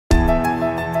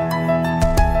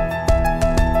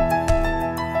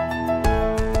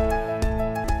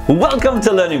Welcome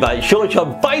to Learning Bites, short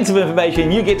bites of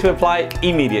information you get to apply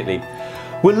immediately.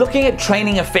 We're looking at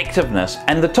training effectiveness,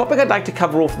 and the topic I'd like to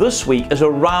cover off this week is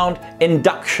around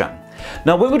induction.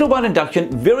 Now, when we talk about induction,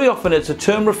 very often it's a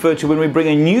term referred to when we bring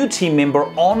a new team member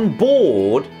on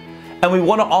board and we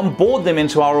want to onboard them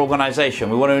into our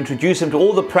organization. We want to introduce them to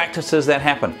all the practices that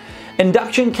happen.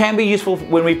 Induction can be useful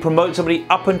when we promote somebody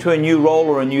up into a new role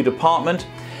or a new department,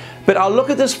 but I'll look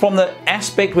at this from the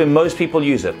aspect where most people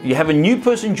use it. You have a new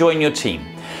person join your team.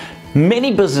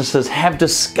 Many businesses have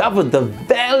discovered the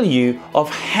value of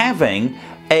having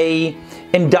an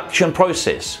induction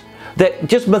process that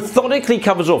just methodically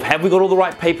covers off, have we got all the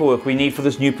right paperwork we need for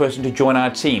this new person to join our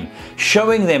team,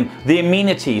 showing them the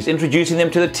amenities, introducing them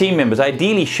to the team members,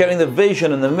 ideally sharing the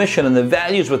vision and the mission and the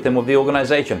values with them of the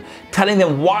organization, telling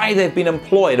them why they've been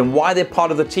employed and why they're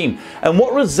part of the team and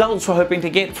what results we're hoping to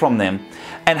get from them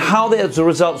and how those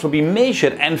results will be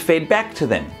measured and fed back to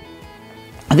them.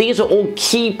 These are all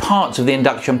key parts of the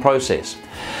induction process.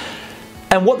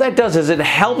 And what that does is it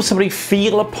helps somebody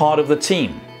feel a part of the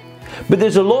team. But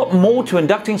there's a lot more to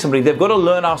inducting somebody. They've got to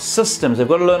learn our systems, they've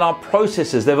got to learn our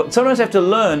processes, they sometimes have to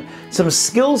learn some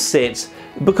skill sets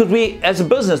because as a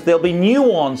business, there'll be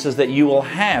nuances that you will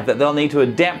have that they'll need to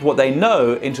adapt what they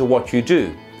know into what you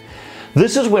do.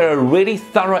 This is where a really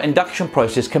thorough induction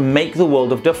process can make the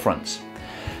world of difference.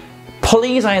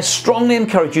 Please, I strongly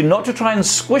encourage you not to try and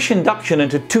squish induction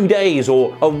into 2 days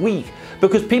or a week,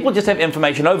 because people just have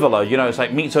information overload. You know, it's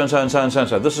like meet so and so and so and so and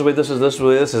so. This is where this is, this is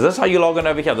where this is. This is how you log in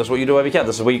over here. This is what you do over here.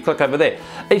 This is where you click over there.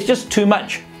 It's just too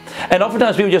much. And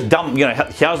oftentimes people just dump, you know,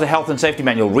 here's the health and safety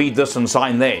manual, read this and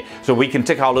sign there. So we can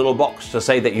tick our little box to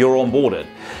say that you're onboarded.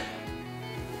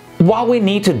 While we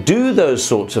need to do those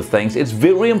sorts of things, it's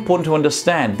very important to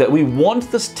understand that we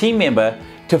want this team member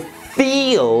to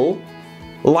feel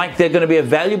like they're going to be a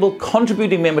valuable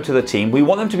contributing member to the team. We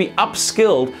want them to be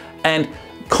upskilled and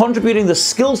contributing the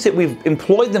skill set we've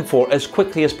employed them for as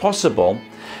quickly as possible.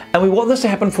 And we want this to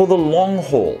happen for the long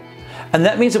haul. And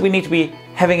that means that we need to be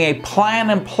having a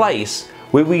plan in place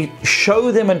where we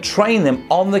show them and train them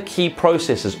on the key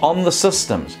processes, on the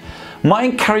systems. My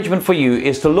encouragement for you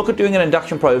is to look at doing an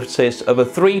induction process over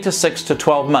 3 to 6 to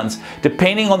 12 months,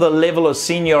 depending on the level of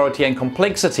seniority and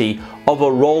complexity of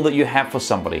a role that you have for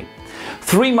somebody.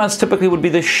 3 months typically would be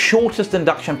the shortest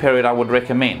induction period I would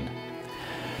recommend.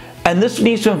 And this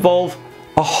needs to involve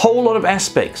a whole lot of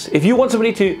aspects. If you want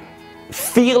somebody to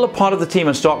feel a part of the team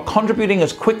and start contributing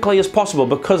as quickly as possible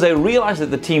because they realize that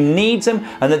the team needs them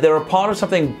and that they're a part of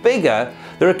something bigger,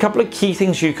 there are a couple of key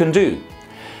things you can do.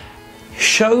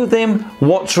 Show them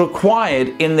what's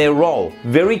required in their role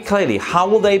very clearly. How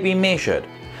will they be measured?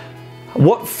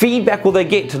 What feedback will they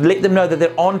get to let them know that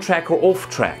they're on track or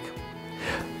off track?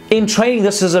 In training,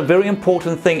 this is a very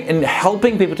important thing in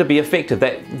helping people to be effective,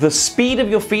 that the speed of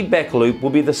your feedback loop will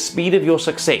be the speed of your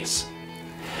success.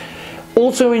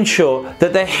 Also ensure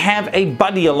that they have a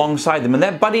buddy alongside them, and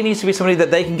that buddy needs to be somebody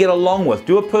that they can get along with.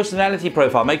 Do a personality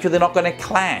profile, make sure they're not going to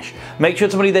clash, make sure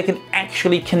it's somebody they can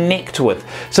actually connect with,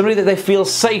 somebody that they feel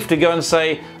safe to go and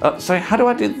say, so how do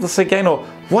I do this again? Or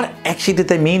what actually did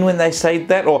they mean when they said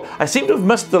that? Or I seem to have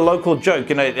missed the local joke,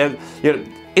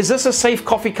 is this a safe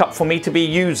coffee cup for me to be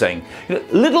using?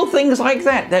 Little things like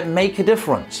that make a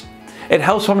difference. It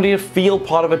helps somebody to feel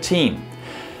part of a team.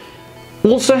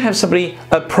 Also have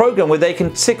a program where they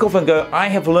can tick off and go, I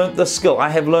have learned this skill, I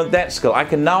have learned that skill, I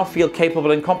can now feel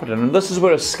capable and competent. And this is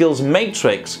where a skills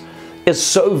matrix is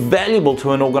so valuable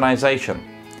to an organization.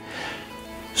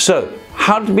 So,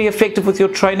 how to be effective with your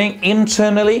training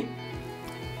internally?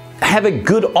 Have a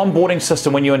good onboarding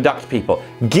system when you induct people.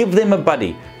 Give them a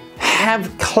buddy.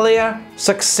 Have clear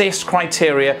success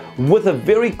criteria with a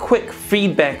very quick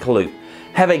feedback loop.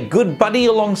 Have a good buddy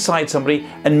alongside somebody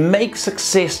and make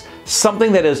success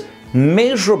something that is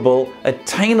measurable,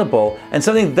 attainable, and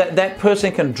something that that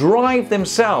person can drive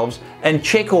themselves and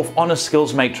check off on a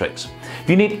skills matrix. If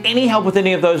you need any help with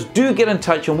any of those, do get in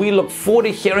touch and we look forward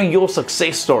to hearing your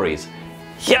success stories.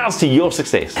 Here's to your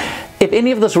success. If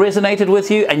any of this resonated with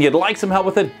you and you'd like some help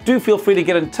with it, do feel free to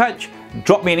get in touch.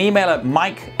 Drop me an email at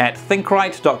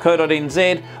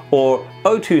mike@thinkright.co.nz or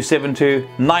 0272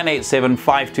 987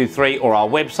 523 or our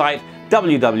website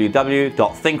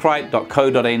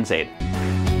www.thinkright.co.nz.